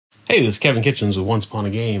Hey, this is Kevin Kitchens with Once Upon a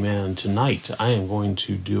Game, and tonight I am going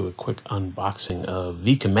to do a quick unboxing of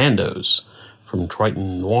V-Commandos from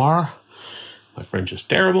Triton Noir. My French is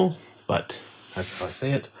terrible, but that's how I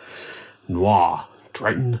say it. Noir.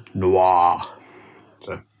 Triton Noir.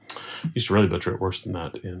 So, I used to really butcher it worse than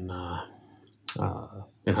that in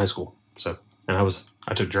high school. And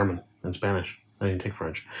I took German and Spanish. I didn't take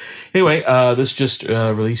French. Anyway, this just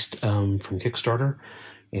released from Kickstarter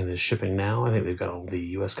and is shipping now. I think they've got all the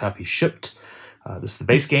US copies shipped. This is the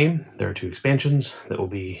base game. There are 2 expansions that will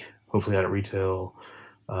be hopefully out at retail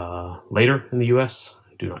later in the US.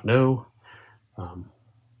 I do not know.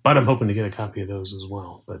 But I'm hoping to get a copy of those as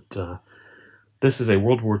well. But this is a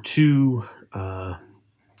World War II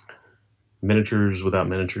miniatures without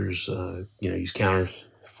miniatures. Use counters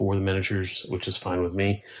for the miniatures, which is fine with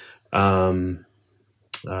me.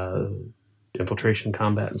 Infiltration,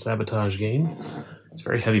 combat, and sabotage game. It's a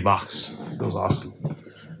very heavy box. It feels awesome.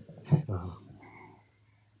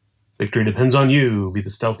 Victory depends on you. Be the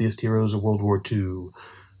stealthiest heroes of World War II.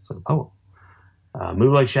 It's like a poem.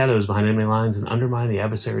 Move like shadows behind enemy lines and undermine the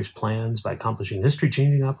adversary's plans by accomplishing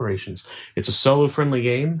history-changing operations. It's a solo-friendly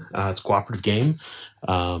game. It's a cooperative game.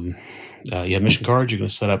 You have mission cards. You're going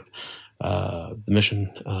to set up the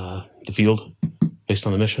mission, the field, based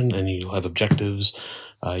on the mission, and you'll have objectives.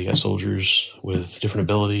 You got soldiers with different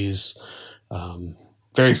abilities.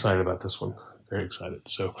 Very excited about this one. Very excited.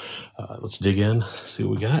 So let's dig in, see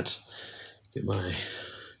what we got. Get my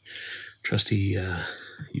trusty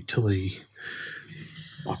utility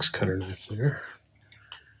box cutter knife there.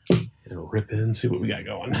 And rip in, see what we got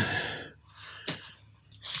going.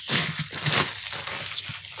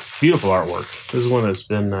 Beautiful artwork. This is one that's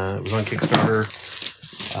been, it was on Kickstarter.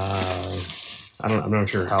 I'm not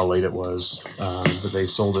sure how late it was, but they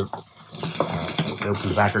sold it. They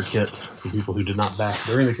opened the backer kit for people who did not back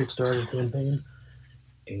during the Kickstarter campaign,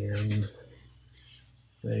 and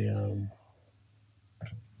they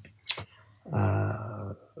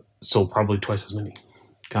sold probably twice as many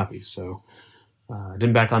copies. So I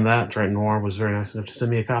didn't back on that. Triton Noir was very nice enough to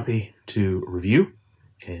send me a copy to review,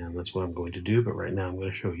 and that's what I'm going to do. But right now I'm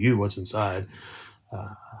going to show you what's inside.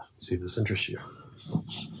 See if this interests you.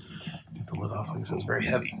 Let's get the lid off. Like I said, it's very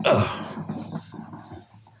heavy.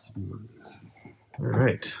 All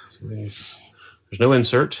right, so there's no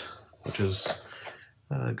insert, which is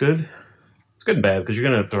good. It's good and bad because you're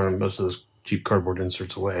going to throw most of those cheap cardboard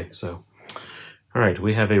inserts away. So, all right,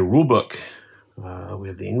 we have a rule book. We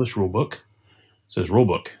have the English rule book. It says rule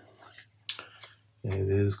book.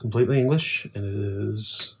 And it is completely English, and it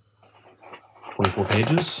is 24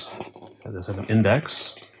 pages. It does have an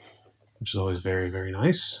index, which is always very, very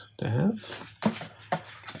nice to have.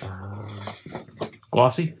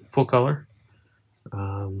 Glossy, full color.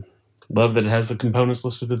 Love that it has the components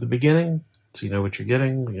listed at the beginning, so you know what you're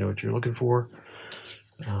getting, you know what you're looking for.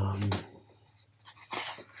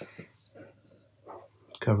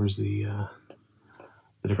 Covers the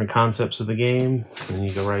different concepts of the game, and then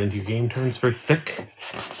you go right into your game turn. It's very thick,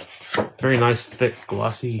 very nice, thick,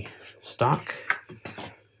 glossy stock.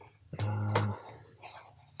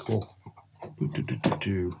 Cool.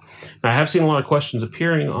 Now, I have seen a lot of questions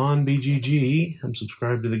appearing on BGG. I'm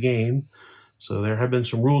subscribed to the game, so there have been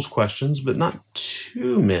some rules questions, but not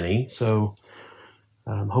too many. So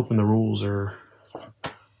I'm hoping the rules are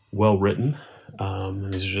well written.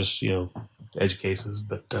 And these are just, edge cases,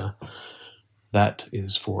 but that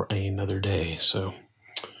is for another day. So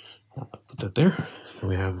put that there. And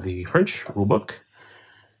we have the French rule book,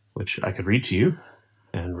 which I could read to you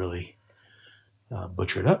and really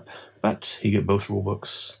butcher it up, but you get both rule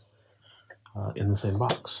books in the same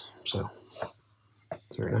box. So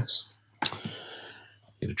it's very nice.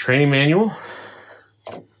 Get a training manual,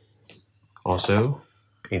 also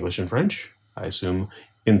English and French. I assume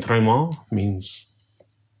entraînement means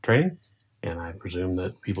training, and I presume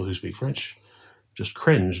that people who speak French just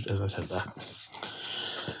cringed as I said that.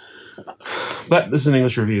 But this is an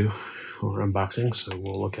English review or unboxing, so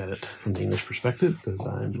we'll look at it from the English perspective because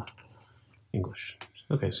I'm English.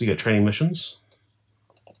 Okay, so you got training missions.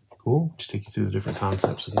 Cool. Just take you through the different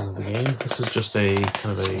concepts at the end of the game. This is just a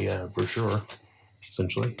kind of a brochure,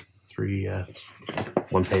 essentially.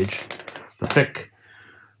 1 page. The thick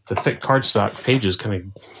cardstock pages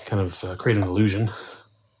kind of create an illusion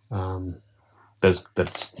that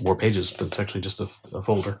it's more pages, but it's actually just a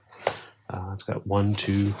folder. It's got 1,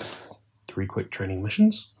 2, 3 quick training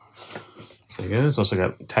missions. There you go. It's also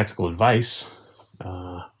got tactical advice.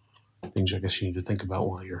 Things I guess you need to think about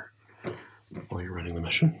while you're running the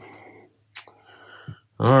mission.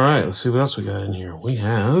 All right, let's see what else we got in here. We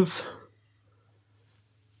have,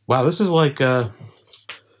 wow, this is like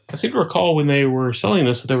I seem to recall when they were selling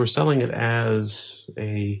this that they were selling it as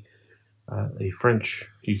a French.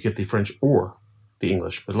 You could get the French or the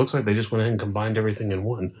English, but it looks like they just went ahead and combined everything in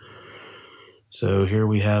one. So here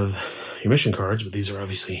we have your mission cards, but these are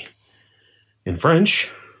obviously in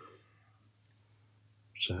French.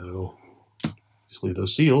 So just leave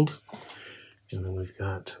those sealed. And then we've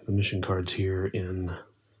got the mission cards here in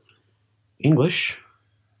English.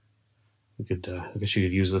 You could, I guess you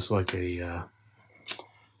could use this like a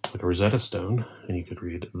Rosetta Stone, and you could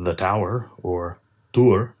read The Tower or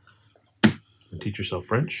Tour and teach yourself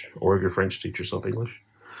French, or if you're French, teach yourself English.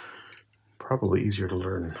 Probably easier to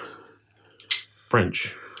learn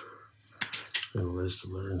French than it is to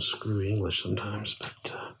learn screwy English sometimes,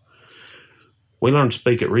 but we learn to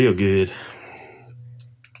speak it real good.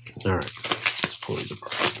 All right, let's pull these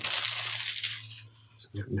apart. So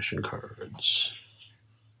we have mission cards.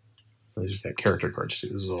 These got character cards too.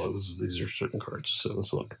 These are certain cards. So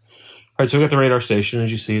let's look. All right, so we got the radar station.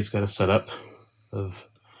 As you see, it's got a setup of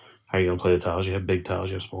how you're gonna play the tiles. You have big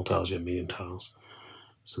tiles, you have small tiles, you have medium tiles.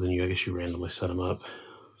 So then I guess you randomly set them up.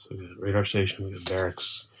 So we got radar station, we got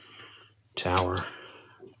barracks, tower,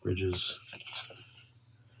 bridges.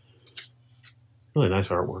 Really nice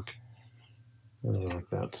artwork. I really like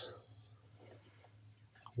that.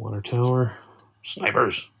 Water tower,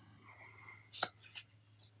 snipers.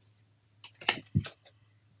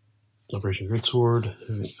 Operation Greatsword.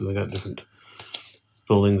 So they got different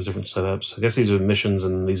buildings, different setups. I guess these are missions,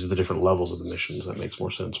 and these are the different levels of the missions. That makes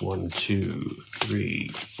more sense. 1, 2, 3,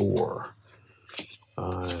 4,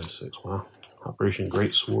 5, 6. Wow. Operation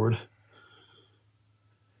Greatsword.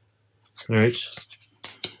 All right.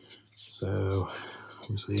 So,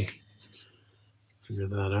 obviously, figure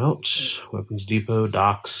that out. Weapons Depot,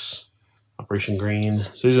 docks, Operation Green.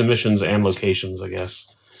 So these are missions and locations, I guess.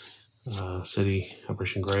 City,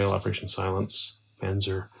 Operation Grail, Operation Silence,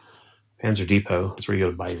 Panzer Depot. That's where you go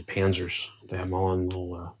to buy your panzers. They have them all in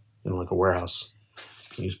little, in like a warehouse.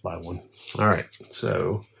 You just buy one. All right,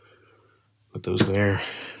 so put those there.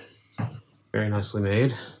 Very nicely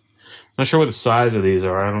made. Not sure what the size of these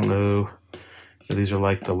are. I don't know if these are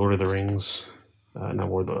like the Lord of the Rings, not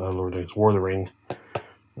Lord of the Rings, War of the Ring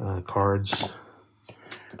cards.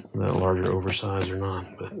 That larger oversized or not,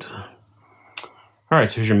 but. All right,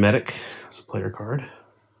 so here's your medic. It's a player card.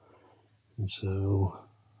 And so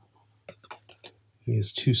he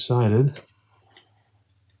is two-sided.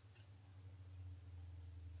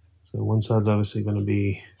 So one side's obviously going to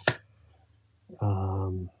be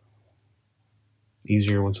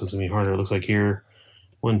easier, one side's going to be harder. It looks like here,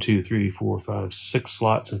 1, 2, 3, 4, 5, 6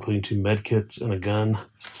 slots, including 2 med kits and a gun.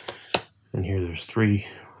 And here there's 3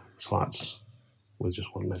 slots with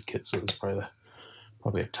just 1 med kit, so it's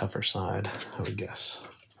probably a tougher side, I would guess.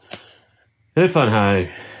 And it's fun how I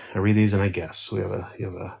read these and I guess. You have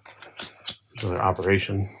another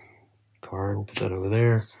operation card. We'll put that over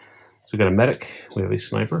there. So we got a medic. We have a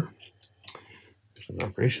sniper. There's an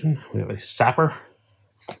operation. We have a sapper.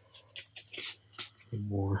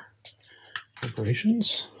 More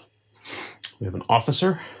operations. We have an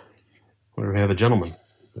officer. We have a gentleman.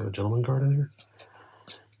 We have a gentleman card in here.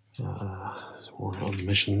 More on the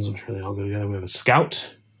missions. I'm sure they all go together. We have a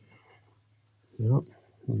scout. Yep.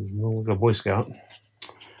 Like a Boy Scout.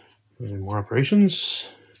 And more operations.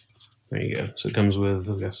 There you go. So it comes with,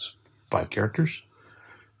 I guess, 5 characters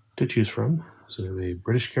to choose from. So we have a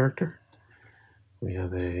British character. We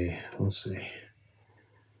have a, let's see,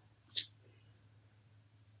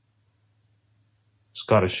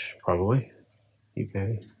 Scottish, probably.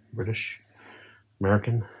 UK, British,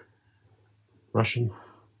 American, Russian,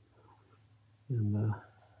 and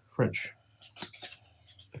French.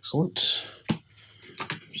 Excellent.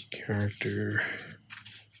 There's character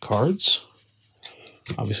cards.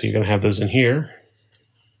 Obviously, you're going to have those in here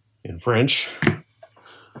in French.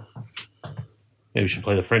 Maybe you should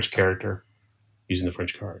play the French character using the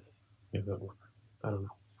French card. Maybe that'll work. I don't know.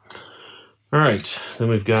 All right. Then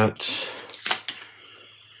we've got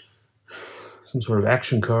some sort of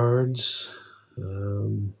action cards.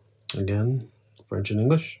 Again, French and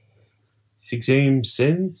English. 6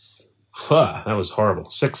 cents. Huh, that was horrible.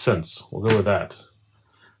 6 cents. We'll go with that.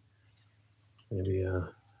 Maybe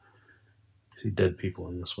see dead people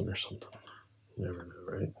in this one or something. You never know,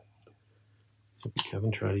 right? Maybe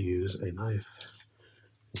Kevin tried to use a knife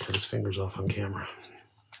and cut his fingers off on camera.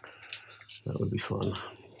 That would be fun.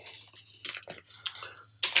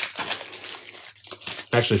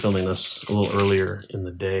 Actually filming this a little earlier in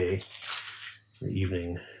the day, or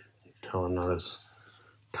evening, until I'm not as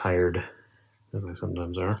tired as I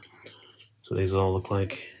sometimes are. So these all look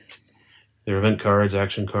like they're event cards,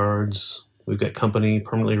 action cards. We've got company,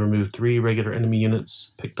 permanently remove 3 regular enemy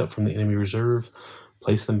units picked up from the enemy reserve.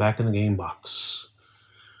 Place them back in the game box.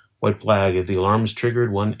 White flag. If the alarm is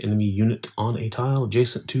triggered, 1 enemy unit on a tile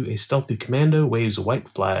adjacent to a stealthy commando waves a white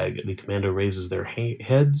flag. The commando raises their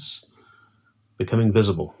heads, becoming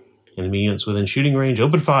visible. Enemy units within shooting range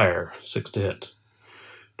open fire. 6 to hit.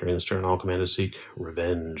 During this turn, all commandos seek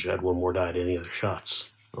revenge. Add 1 more die to any other shots.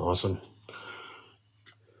 Awesome.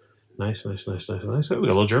 Nice. Oh, we got a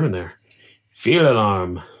little German there. Fear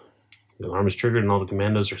alarm. The alarm is triggered and all the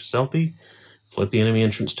commandos are stealthy. Flip the enemy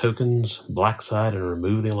entrance tokens, black side, and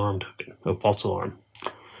remove the alarm token. Oh, false alarm.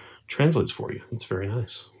 Translates for you. That's very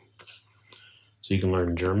nice. So you can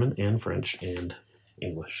learn German and French and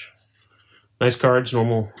English. Nice cards,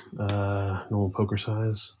 normal poker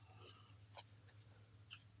size.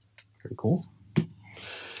 Very cool.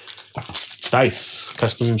 Dice,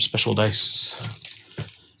 custom special dice.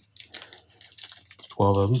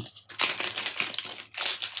 12 of them.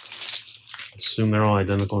 Assume they're all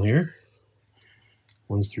identical here.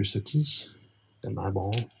 1s through 6s. Got an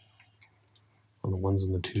eyeball on the 1s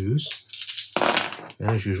and the 2s.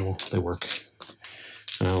 And as usual, they work.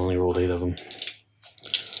 And I only rolled 8 of them.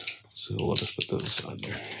 So let us put those aside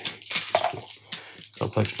there. Cool.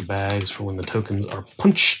 Couple extra bags for when the tokens are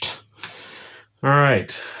punched. All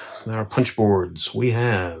right. So now our punch boards. We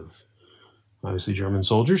have, obviously, German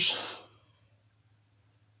soldiers.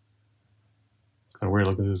 It's kind of weird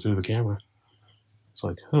looking through the camera. It's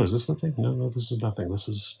like, oh, is this the thing? No, this is nothing. This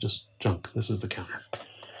is just junk. This is the counter.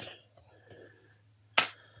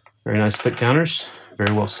 Very nice thick counters.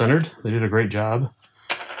 Very well centered. They did a great job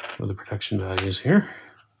with the protection values here.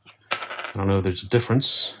 I don't know if there's a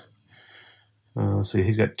difference. Let's see.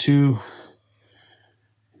 He's got two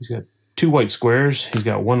white squares. He's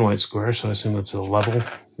got 1 white square, so I assume that's a level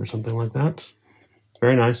or something like that.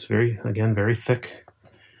 Very nice. Very thick.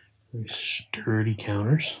 Very sturdy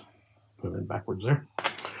counters. Put them in backwards there.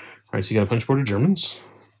 All right, so you got a punch board of Germans.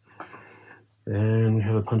 And we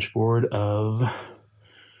have a punch board of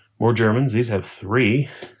more Germans. These have 3.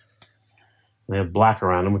 They have black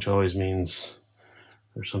around them, which always means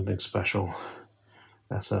there's something special.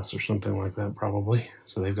 SS or something like that, probably.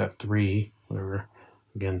 So they've got 3, whatever.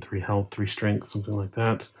 Again, 3 health, 3 strength, something like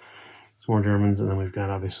that. Some more Germans, and then we've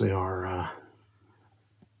got, obviously, our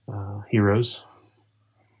heroes.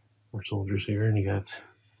 Our soldiers here, and you got...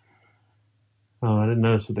 Oh, I didn't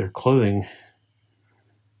notice that their clothing.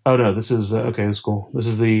 Oh no, this is okay. That's cool. This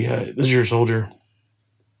is your soldier.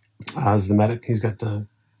 This is the medic. He's got the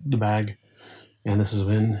bag, and this is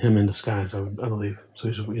him in disguise, I believe. So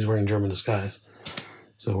he's wearing German disguise.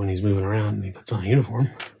 So when he's moving around and he puts on a uniform,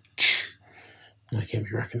 he can't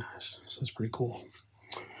be recognized. So that's pretty cool.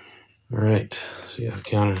 All right. So you have a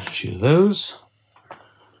counter sheet of those.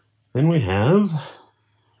 Then we have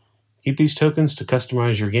keep these tokens to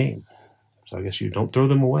customize your game. So I guess you don't throw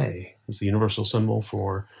them away. It's the universal symbol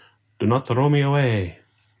for do not throw me away.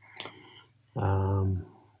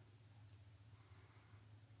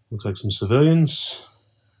 Looks like some civilians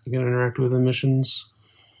you can interact with in missions.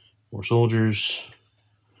 More soldiers.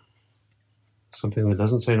 Something that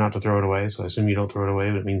doesn't say not to throw it away, so I assume you don't throw it away,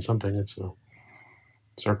 but it means something. It's a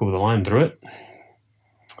circle with a line through it.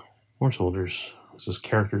 More soldiers. This is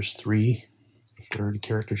characters 3, 3rd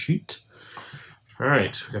character sheet. All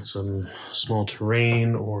right, we've got some small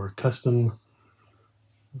terrain or custom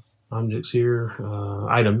objects here,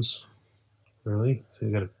 items, really. So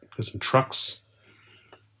we've got some trucks,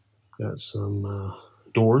 got some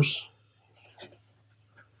doors.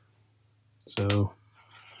 So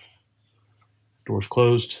doors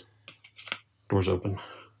closed, doors open,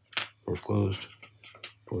 doors closed,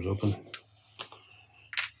 doors open.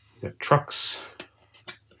 We've got trucks,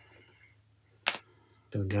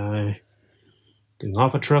 got a guy getting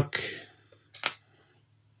off a truck.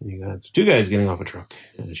 And you got 2 guys getting off a truck,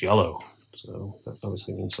 and it's yellow, so that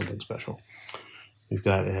obviously means something special. We've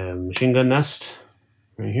got a machine gun nest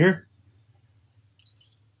right here.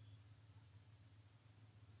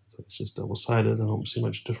 So it's just double-sided. I don't see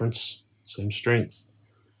much difference. Same strength,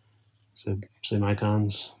 same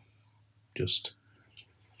icons, just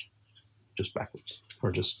backwards,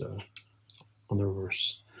 or just on the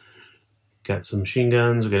reverse. Got some machine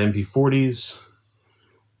guns. We've got MP40s.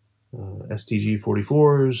 STG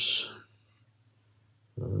 44s,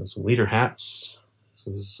 some leader hats,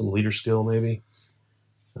 so this is some leader skill maybe,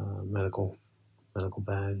 medical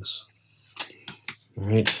bags. All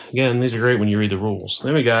right, again, these are great when you read the rules.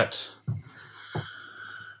 Then we got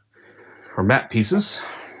our map pieces.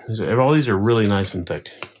 All these are really nice and thick.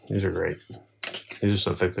 These are great. These are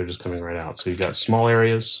so thick they're just coming right out. So you've got small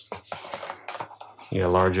areas, you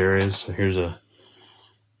got large areas. So here's a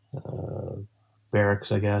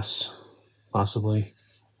barracks, I guess, possibly.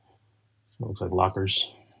 It looks like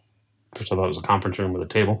lockers. Which I thought it was a conference room with a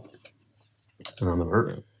table. And on the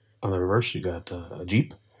reverse, you got a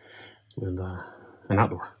Jeep with an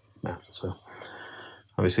outdoor map. So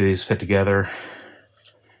obviously these fit together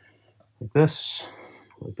like this,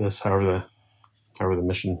 however the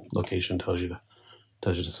mission location tells you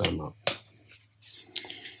to set them up.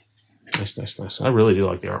 Nice. I really do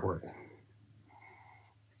like the artwork.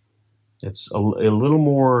 It's a little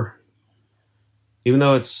more, even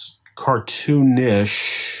though it's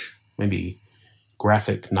cartoonish, maybe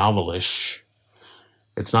graphic novelish,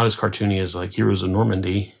 it's not as cartoony as like Heroes of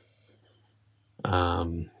Normandy,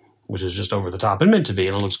 which is just over the top and meant to be,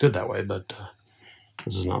 and it looks good that way, but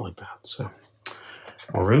this is not like that. So,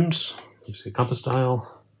 more rooms. You see compass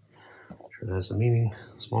dial. I'm sure that has some meaning.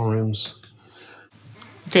 Small rooms.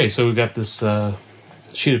 Okay, so we've got this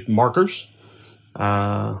sheet of markers.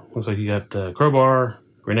 Looks like you got crowbar,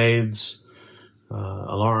 grenades,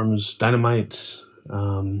 alarms, dynamite,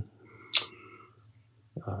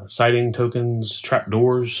 sighting tokens, trap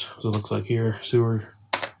doors, as it looks like here, sewer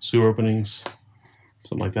openings,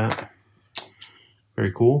 something like that.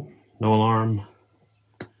 Very cool. No alarm.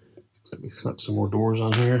 Looks like we set some more doors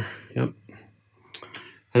on here. Yep.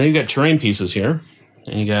 And then you got terrain pieces here,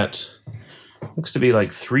 and you got, looks to be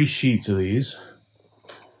like 3 sheets of these.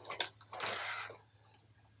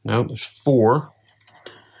 No, there's 4.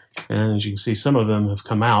 And as you can see, some of them have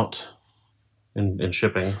come out in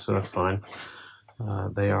shipping, so that's fine.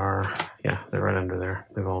 They're right under there.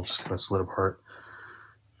 They've all just kind of slid apart.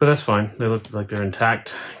 But that's fine. They look like they're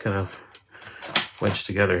intact, kind of wedged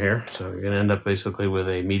together here. So you're going to end up basically with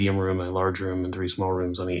a medium room, a large room, and 3 small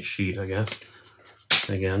rooms on each sheet, I guess.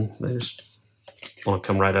 Again, they just want to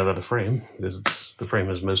come right out of the frame because the frame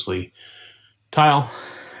is mostly tile.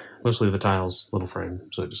 Mostly the tile's little frame,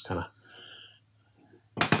 so it just kind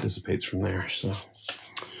of dissipates from there. So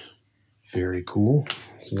very cool.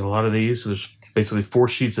 So you got a lot of these. So there's basically 4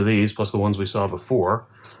 sheets of these plus the ones we saw before.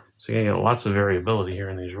 So you're gonna get lots of variability here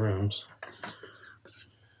in these rooms.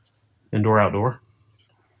 Indoor, outdoor.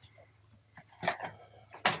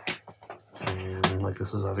 And like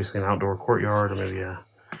this is obviously an outdoor courtyard or maybe a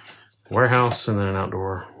warehouse, and then an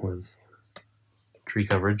outdoor with tree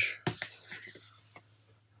coverage.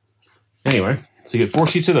 Anyway, so you get 4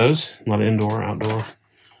 sheets of those. A lot of indoor, outdoor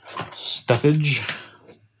stuffage.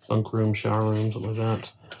 Bunk room, shower room, something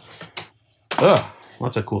like that.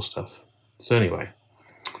 Lots of cool stuff. So anyway,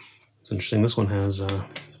 it's interesting. This one has,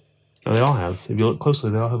 they all have, if you look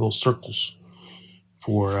closely, they all have little circles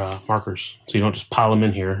for markers. So you don't just pile them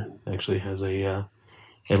in here. It actually has a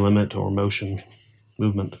limit or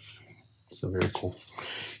movement. So very cool.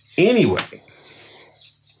 Anyway,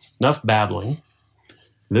 enough babbling.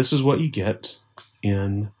 This is what you get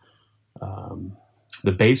in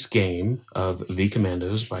the base game of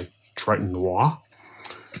V-Commandos by Triton Noir.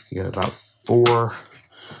 You got about 4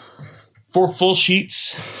 full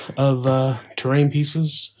sheets of terrain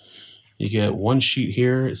pieces. You get 1 sheet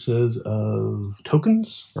here, it says, of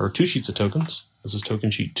tokens, or 2 sheets of tokens. This is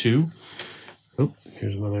token sheet 2. Oh,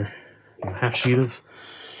 here's another half sheet of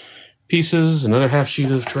pieces, another half sheet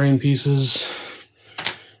of terrain pieces.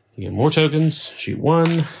 You get more tokens, sheet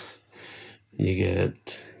 1. You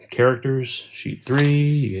get characters, sheet 3.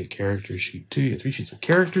 You get characters, sheet 2. You get 3 sheets of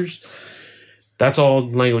characters. That's all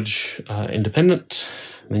language independent.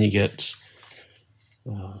 And then you get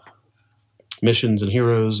missions and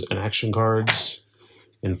heroes and action cards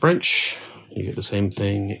in French. You get the same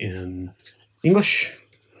thing in English.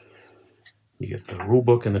 You get the rule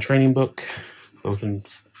book and the training book, both in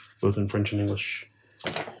French and English.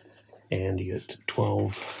 And you get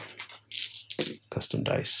 12 custom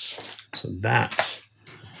dice. So that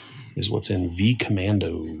is what's in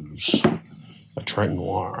V-Commandos by Triton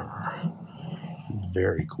Noir.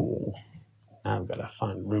 Very cool. Now I've got to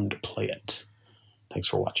find room to play it. Thanks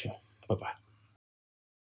for watching. Bye-bye.